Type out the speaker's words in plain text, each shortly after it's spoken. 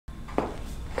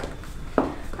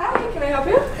Can I help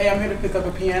you? Hey, I'm here to pick up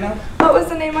a piano. What was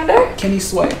the name under? Kenny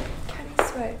Sway. Kenny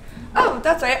Sway. Oh,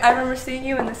 that's right. I remember seeing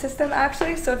you in the system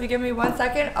actually. So if you give me 1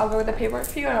 second, I'll go with the paperwork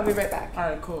for you and I'll be right back. All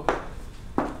right, cool.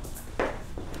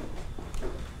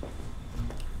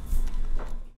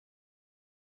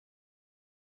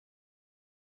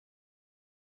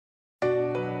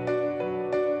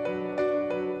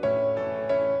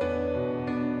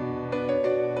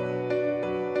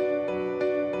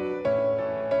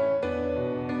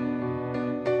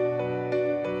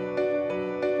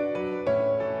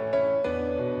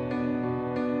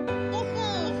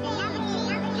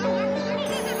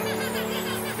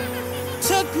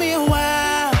 Took me a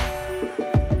while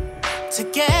to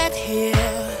get here,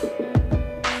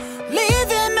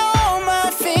 leaving all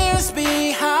my fears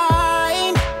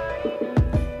behind.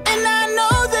 And I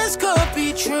know this could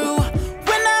be true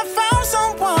when I found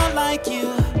someone like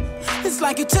you. It's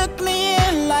like you took me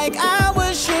in like I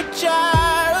was your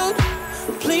child.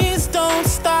 Please don't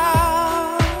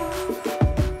stop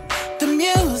the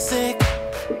music.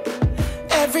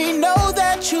 Every note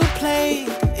that you played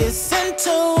is in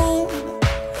tune.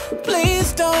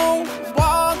 Please don't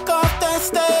walk off that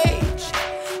stage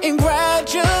and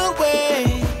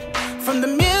graduate from the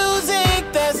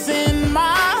music that's in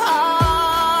my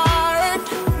heart.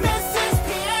 Mrs.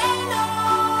 Piano,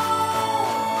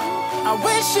 I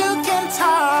wish you can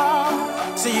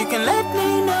talk so you can let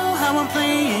me know how I'm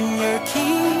playing your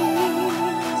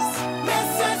keys.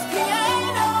 Mrs.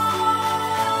 Piano,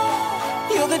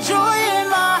 you're the joy in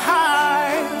my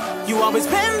heart. You always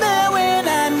been there when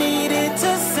I needed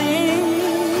to sing.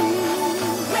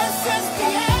 Mrs.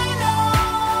 Piano,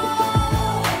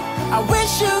 I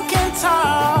wish you can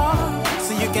talk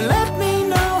so you can let me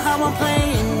know how I'm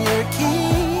playing your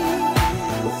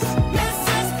keys.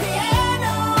 Mrs.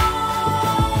 Piano,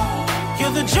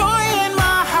 you're the joy in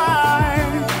my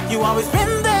heart. You always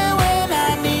been there when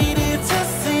I needed to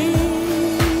sing.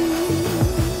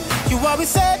 You always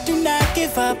said do not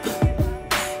give up,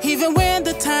 even when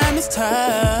the time is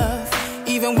tough,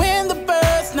 even when the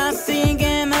bird's not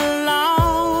singing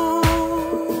along.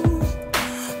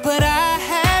 But I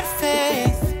had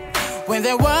faith when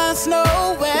there was no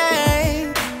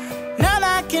way. Now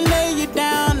I can lay you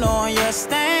down on your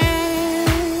stand.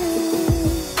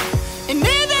 And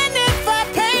even if I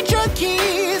paint your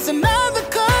keys another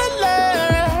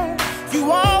color,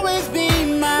 you always be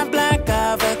my black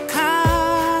of a kind.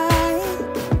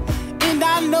 And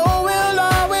I know we'll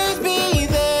always be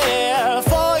there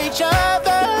for each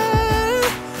other.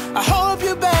 I hope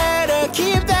you better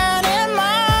keep that in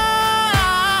mind.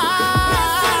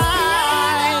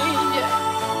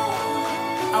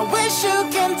 I wish you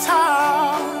can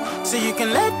talk so you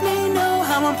can let me know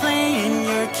how I'm playing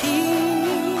your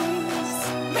keys.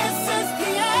 Mrs.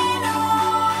 Piano,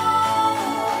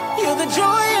 you're the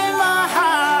joy in my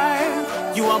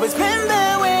heart. You always been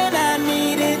there when I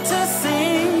needed to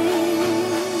sing.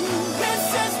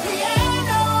 Mrs.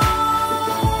 Piano,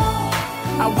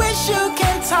 I wish you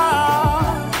can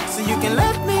talk so you can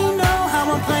let me know how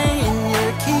I'm playing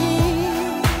your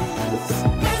keys.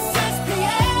 Mrs.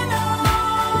 Piano,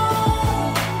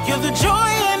 you're the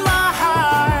joy in my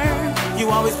heart. You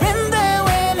always been there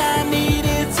when I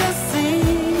needed to sing.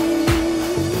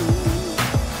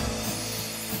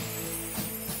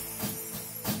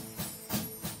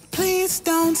 Please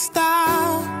don't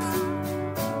stop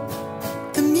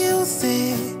the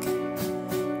music.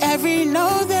 Every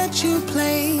note that you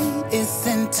played is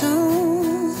in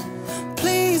tune.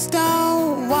 Please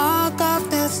don't walk off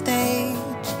the stage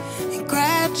and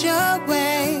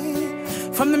graduate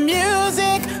from the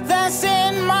music that's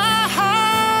in my